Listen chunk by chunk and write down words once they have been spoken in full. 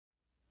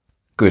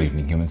Good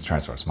evening, humans.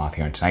 Tyrannosaurusmoth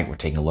here, and tonight we're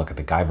taking a look at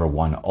the Guyver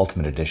 1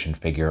 Ultimate Edition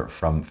figure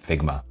from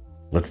Figma.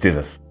 Let's do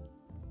this.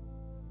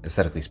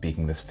 Aesthetically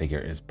speaking, this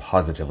figure is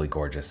positively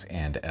gorgeous,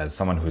 and as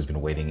someone who's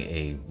been waiting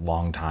a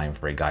long time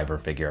for a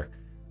Guyver figure,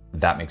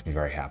 that makes me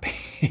very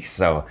happy.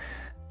 So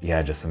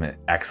yeah, just some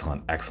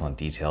excellent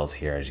details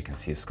here. As you can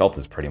see, the sculpt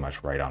is pretty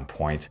much right on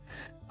point.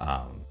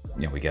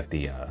 We get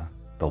the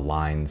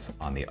lines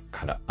on the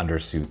kind of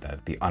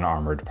undersuit, the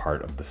unarmored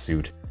part of the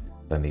suit.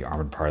 Then the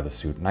armored part of the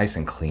suit, nice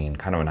and clean,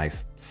 kind of a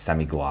nice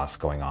semi-gloss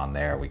going on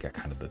there. We get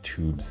kind of the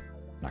tubes,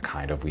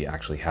 we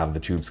actually have the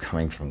tubes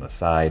coming from the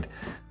side.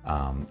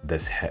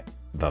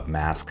 The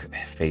mask,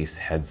 face,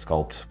 head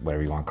sculpt,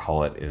 whatever you want to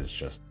call it, is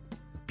just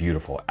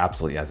beautiful,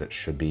 absolutely as it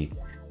should be.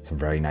 Some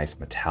very nice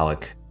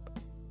metallic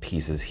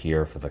pieces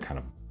here for the kind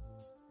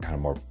of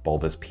more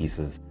bulbous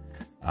pieces.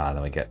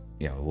 Then we get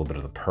a little bit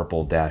of the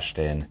purple dashed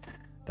in.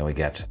 Then we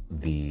get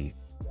the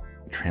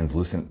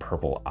translucent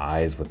purple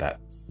eyes with that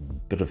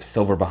bit of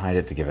silver behind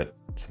it to give it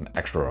some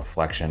extra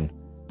reflection.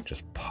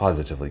 Just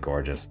positively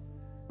gorgeous.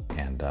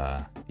 And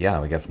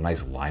yeah, we got some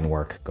nice line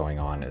work going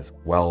on as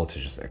well to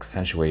just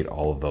accentuate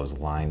all of those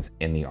lines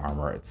in the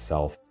armor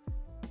itself.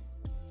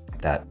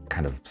 That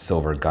kind of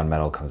silver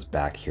gunmetal comes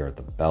back here at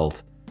the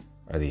belt,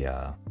 or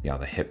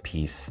the hip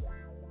piece.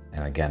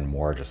 And again,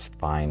 more just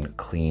fine,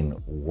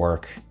 clean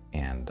work,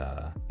 and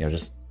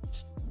just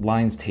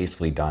lines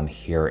tastefully done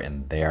here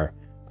and there.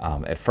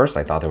 At first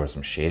I thought there was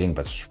some shading,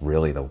 but it's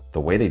really the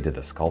way they did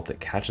the sculpt, it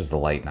catches the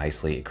light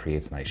nicely, it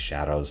creates nice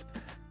shadows.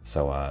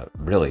 So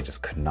really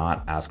just could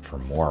not ask for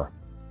more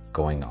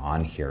going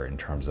on here in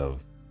terms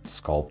of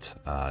sculpt.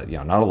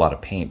 Not a lot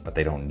of paint, but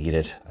they don't need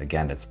it.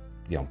 Again, it's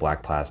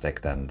black plastic,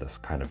 then this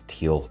kind of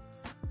teal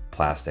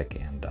plastic,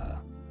 and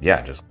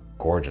yeah, just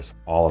gorgeous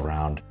all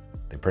around.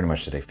 They pretty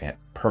much did a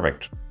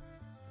perfect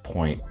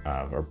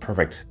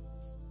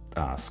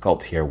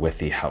sculpt here with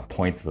the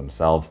points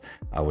themselves,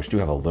 which do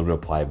have a little bit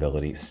of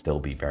pliability. Still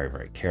be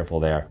very careful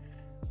there.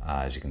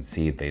 As you can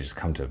see, they just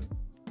come to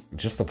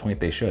just the point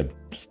they should.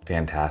 Just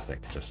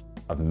fantastic, just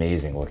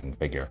amazing looking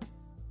figure.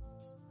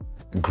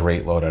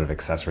 Great loadout of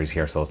accessories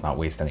here, so let's not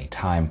waste any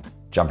time.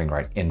 Jumping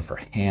right in for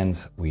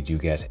hands, we do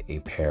get a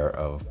pair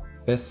of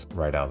fists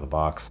right out of the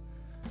box.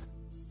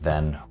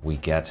 Then we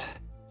get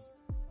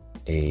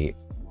a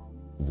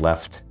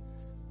left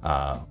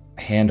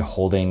hand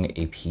holding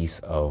a piece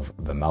of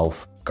the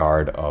mouth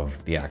guard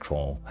of the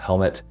actual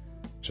helmet,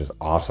 which is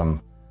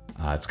awesome.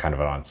 It's kind of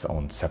on its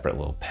own separate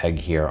little peg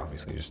here.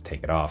 Obviously, just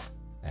take it off,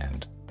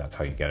 and that's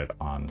how you get it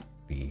on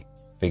the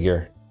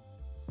figure.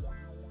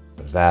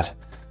 There's that.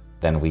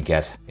 Then we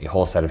get a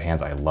whole set of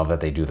hands. I love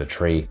that they do the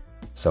tree.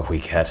 So we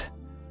get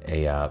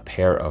a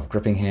pair of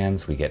gripping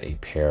hands. We get a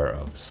pair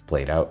of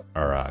splayed out,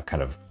 or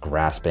kind of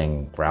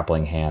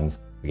grappling hands.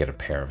 We get a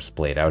pair of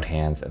splayed out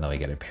hands, and then we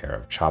get a pair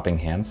of chopping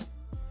hands.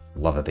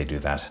 Love that they do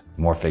that.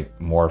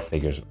 More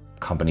figures,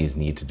 companies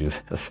need to do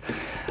this.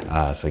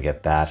 So we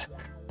get that.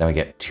 Then we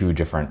get two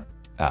different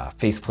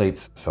face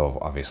plates. So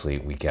obviously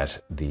we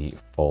get the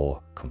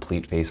full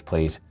complete face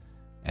plate,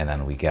 and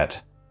then we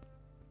get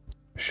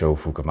Sho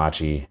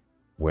Fukamachi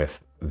with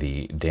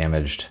the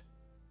damaged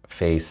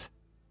face.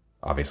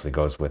 Obviously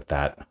goes with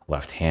that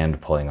left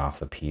hand pulling off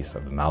the piece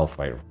of the mouth,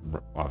 right,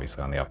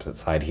 obviously on the opposite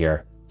side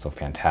here. So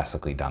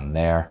fantastically done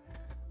there.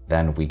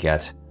 Then we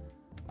get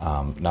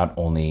not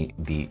only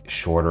the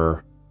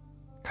shorter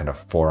kind of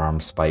forearm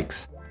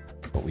spikes,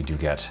 but we do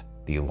get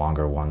the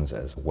longer ones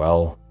as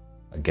well.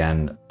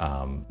 Again,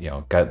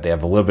 they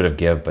have a little bit of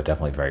give, but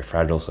definitely very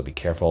fragile, so be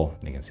careful.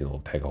 You can see a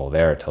little peg hole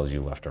there. It tells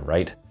you left or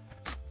right.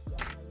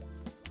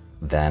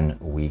 Then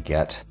we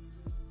get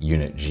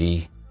Unit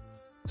G.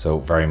 So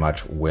very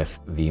much with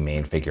the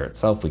main figure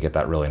itself, we get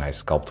that really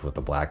nice sculpt with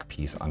the black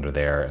piece under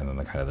there, and then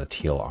the kind of the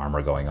teal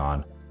armor going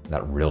on.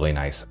 That really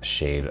nice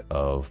shade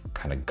of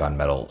kind of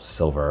gunmetal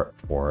silver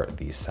for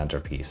the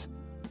centerpiece.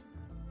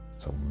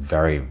 So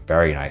very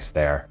nice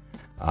there.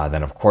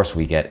 Then of course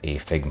we get a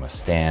Figma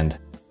stand.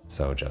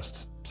 So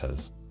just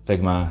says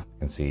Figma, you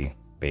can see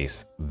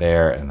base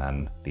there, and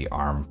then the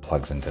arm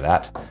plugs into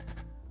that.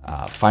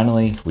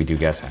 Finally, we do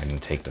get, I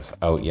didn't take this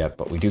out yet,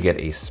 but we do get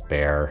a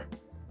spare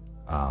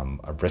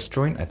a wrist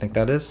joint, I think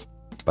that is.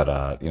 But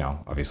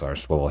obviously our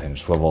swivel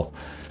hinge swivel.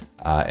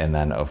 And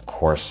then of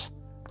course,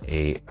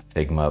 a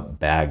Figma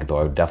bag, though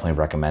I would definitely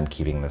recommend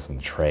keeping this in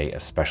the tray,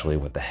 especially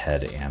with the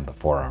head and the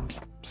forearms.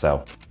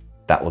 So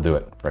that will do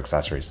it for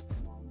accessories.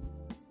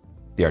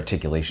 The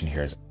articulation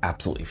here is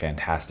absolutely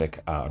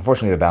fantastic.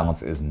 Unfortunately, the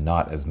balance is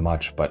not as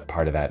much, but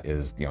part of that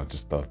is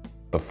just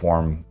the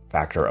form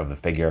factor of the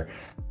figure.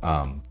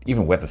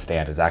 Even with the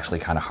stand, it's actually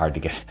kind of hard to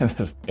get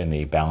in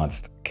the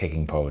balanced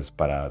kicking pose,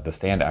 but the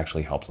stand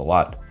actually helps a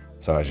lot.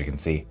 So as you can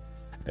see,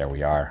 there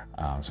we are.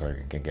 So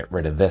we can get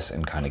rid of this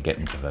and kind of get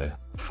into the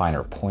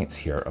finer points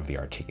here of the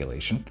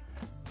articulation.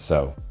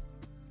 So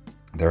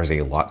there's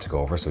a lot to go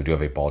over. So we do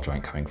have a ball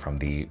joint coming from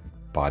the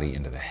body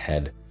into the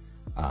head.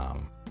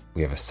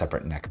 We have a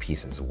separate neck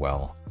piece as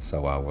well.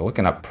 So we're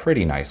looking up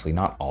pretty nicely,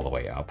 not all the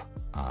way up.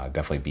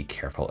 Definitely be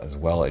careful as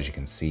well. As you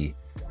can see,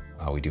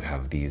 we do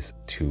have these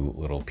two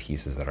little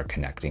pieces that are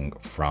connecting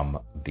from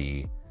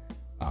the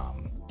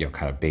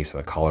kind of base of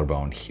the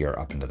collarbone here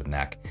up into the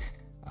neck.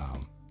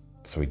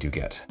 So we do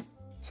get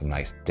some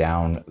nice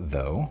down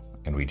though,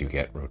 and we do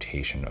get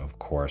rotation, of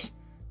course.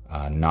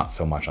 Not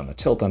so much on the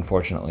tilt,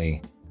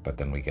 unfortunately, but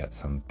then we get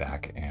some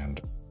back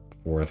and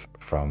forth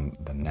from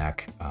the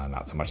neck,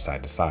 not so much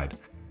side to side.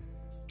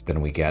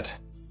 Then we get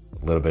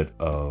a little bit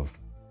of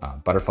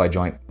butterfly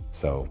joint,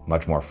 so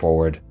much more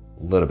forward,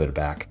 a little bit of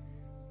back.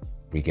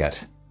 We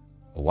get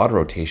a lot of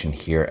rotation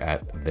here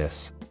at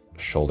this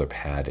shoulder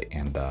pad,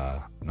 and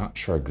not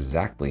sure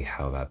exactly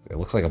how it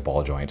looks like a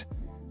ball joint.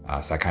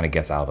 So that kind of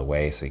gets out of the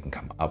way so you can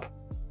come up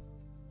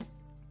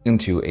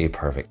into a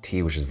perfect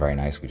T, which is very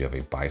nice. We do have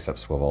a bicep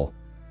swivel.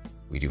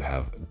 We do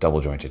have double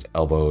jointed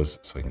elbows,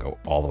 so we can go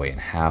all the way in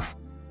half.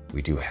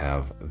 We do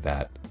have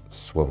that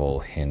swivel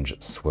hinge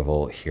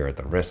swivel here at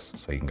the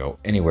wrists, so you can go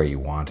anywhere you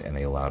want, and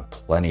they allowed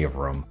plenty of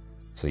room,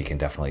 so you can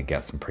definitely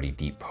get some pretty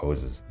deep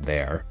poses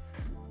there.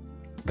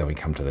 Then we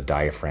come to the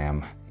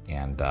diaphragm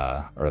and,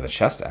 or the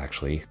chest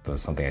actually. That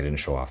was something I didn't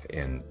show off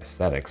in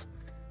aesthetics.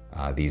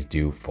 These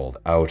do fold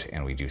out,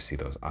 and we do see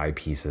those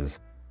eyepieces.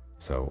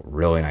 So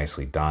really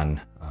nicely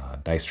done.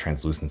 Nice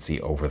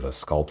translucency over the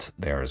sculpt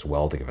there as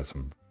well to give it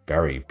some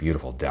very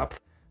beautiful depth.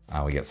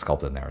 We get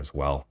sculpt in there as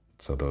well.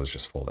 So those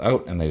just fold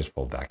out and they just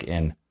fold back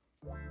in.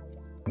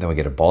 Then we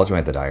get a ball joint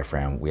at the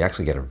diaphragm. We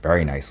actually get a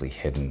very nicely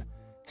hidden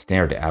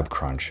standard ab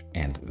crunch,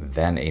 and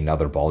then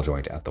another ball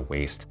joint at the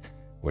waist,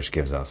 which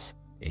gives us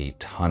a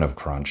ton of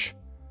crunch.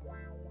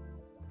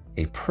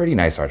 A pretty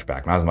nice arch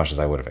back, not as much as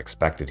I would have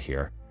expected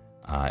here.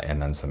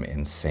 And then some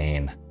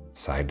insane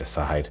side to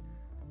side.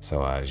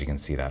 So as you can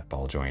see, that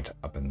ball joint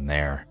up in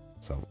there.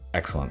 So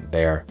excellent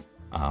there.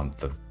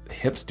 The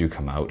hips do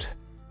come out.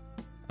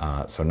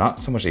 So not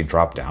so much a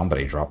drop down, but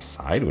a drop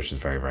side, which is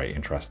very, very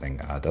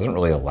interesting. Doesn't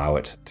really allow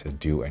it to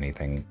do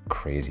anything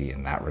crazy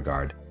in that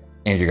regard.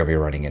 And you're gonna be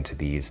running into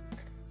these.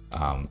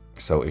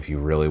 So if you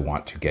really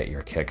want to get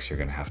your kicks, you're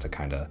gonna have to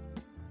kind of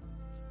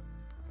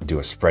do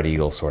a spread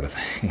eagle sort of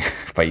thing,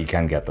 but you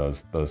can get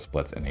those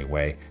splits in a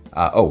way.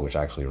 Which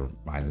actually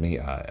reminds me,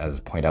 as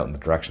point out in the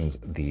directions,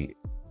 the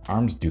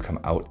arms do come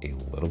out a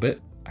little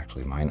bit.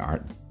 Actually, mine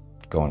aren't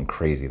going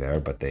crazy there,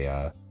 but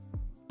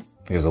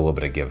there's a little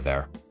bit of give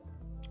there.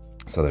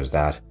 So there's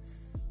that.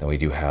 Then we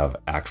do have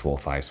actual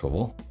thigh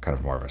swivel, kind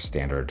of more of a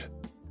standard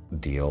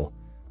deal.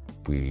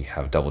 We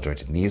have double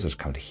jointed knees, which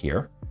come to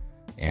here.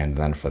 And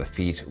then for the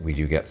feet, we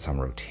do get some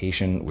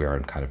rotation. We are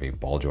in kind of a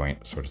ball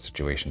joint sort of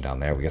situation down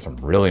there. We get some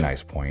really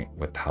nice point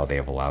with how they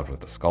have allowed with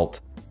the sculpt.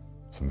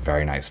 Some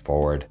very nice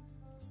forward.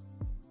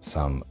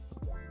 Some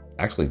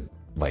actually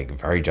like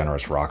very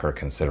generous rocker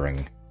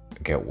considering,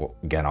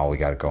 again, all we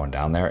got going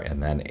down there,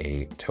 and then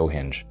a toe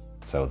hinge.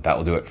 So that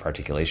will do it for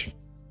articulation.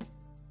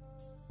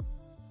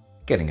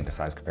 Getting into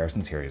size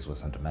comparisons, here is with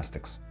some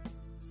domestics.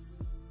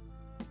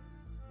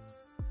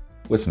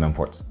 With some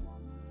imports.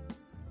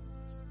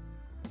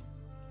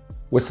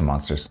 With some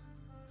monsters.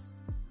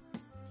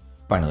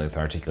 Finally, with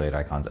articulated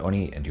icons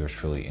Oni and yours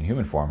truly in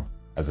human form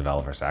as a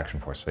Valiverse Action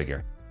Force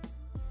figure.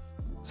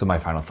 So my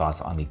final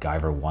thoughts on the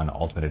Guyver 1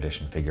 Ultimate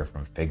Edition figure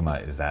from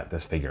Figma is that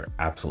this figure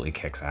absolutely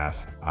kicks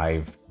ass.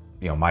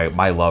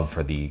 My love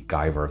for the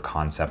Guyver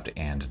concept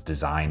and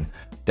design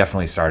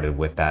definitely started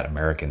with that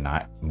American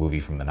movie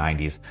from the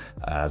 90s,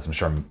 as I'm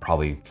sure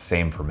probably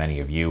same for many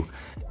of you.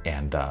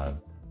 And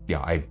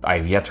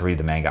I've yet to read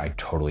the manga. I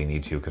totally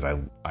need to, because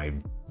I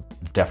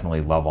definitely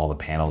love all the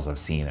panels I've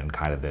seen and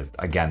kind of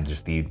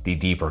the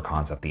deeper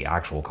concept, the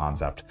actual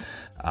concept.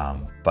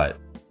 But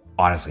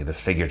honestly,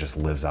 this figure just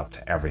lives up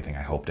to everything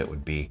I hoped it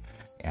would be.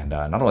 And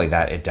not only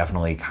that, it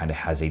definitely kind of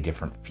has a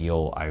different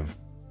feel.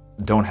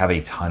 Don't have a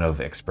ton of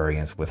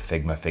experience with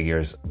Figma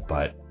figures,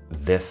 but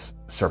this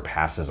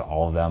surpasses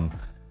all of them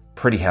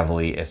pretty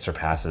heavily. It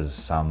surpasses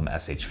some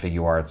SH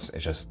Figuarts.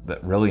 It's just the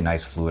really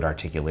nice fluid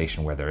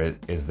articulation where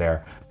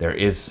there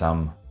is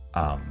some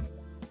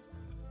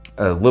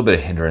a little bit of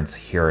hindrance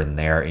here and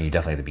there, and you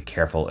definitely have to be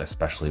careful,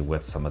 especially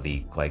with some of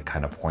the like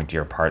kind of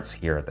pointier parts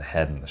here at the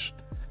head and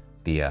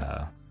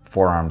the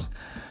forearms.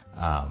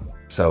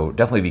 So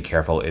definitely be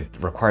careful. It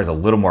requires a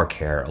little more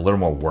care, a little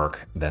more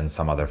work than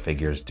some other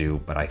figures do,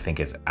 but I think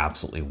it's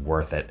absolutely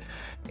worth it.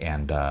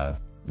 And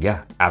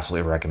yeah,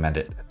 absolutely recommend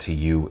it to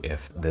you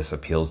if this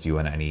appeals to you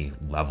on any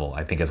level.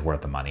 I think it's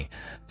worth the money.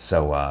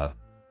 So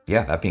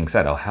yeah, that being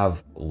said, I'll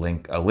have a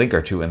link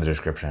or two in the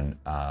description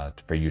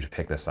for you to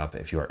pick this up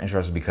if you are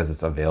interested, because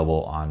it's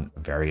available on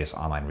various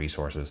online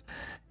resources.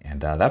 And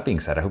that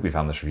being said, I hope you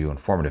found this review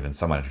informative and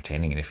somewhat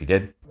entertaining. And if you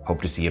did,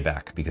 hope to see you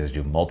back, because I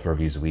do multiple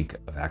reviews a week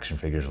of action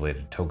figures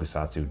related to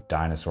tokusatsu,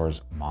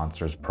 dinosaurs,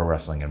 monsters, pro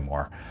wrestling, and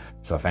more.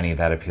 So if any of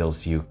that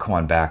appeals to you, come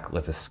on back.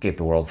 Let's escape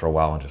the world for a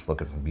while and just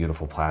look at some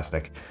beautiful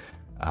plastic.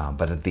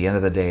 But at the end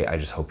of the day, I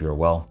just hope you're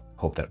well.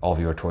 Hope that all of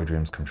your toy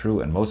dreams come true.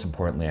 And most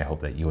importantly, I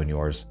hope that you and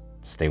yours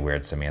stay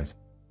weird, simians.